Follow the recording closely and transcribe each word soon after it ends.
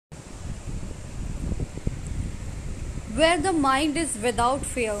where the mind is without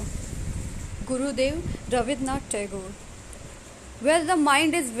fear. Gurudev Rabindranath Tagore. Where the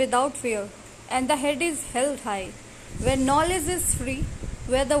mind is without fear and the head is held high, where knowledge is free,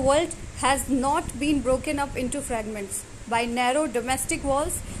 where the world has not been broken up into fragments by narrow domestic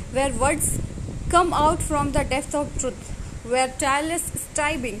walls, where words come out from the depth of truth, where tireless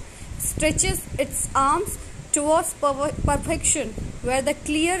striving stretches its arms towards perfection, where the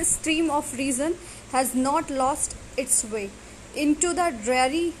clear stream of reason has not lost its way into the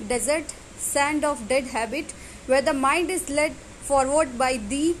dreary desert sand of dead habit, where the mind is led forward by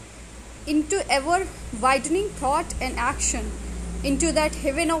thee into ever widening thought and action, into that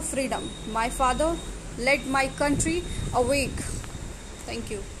heaven of freedom. My Father, let my country awake.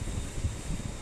 Thank you.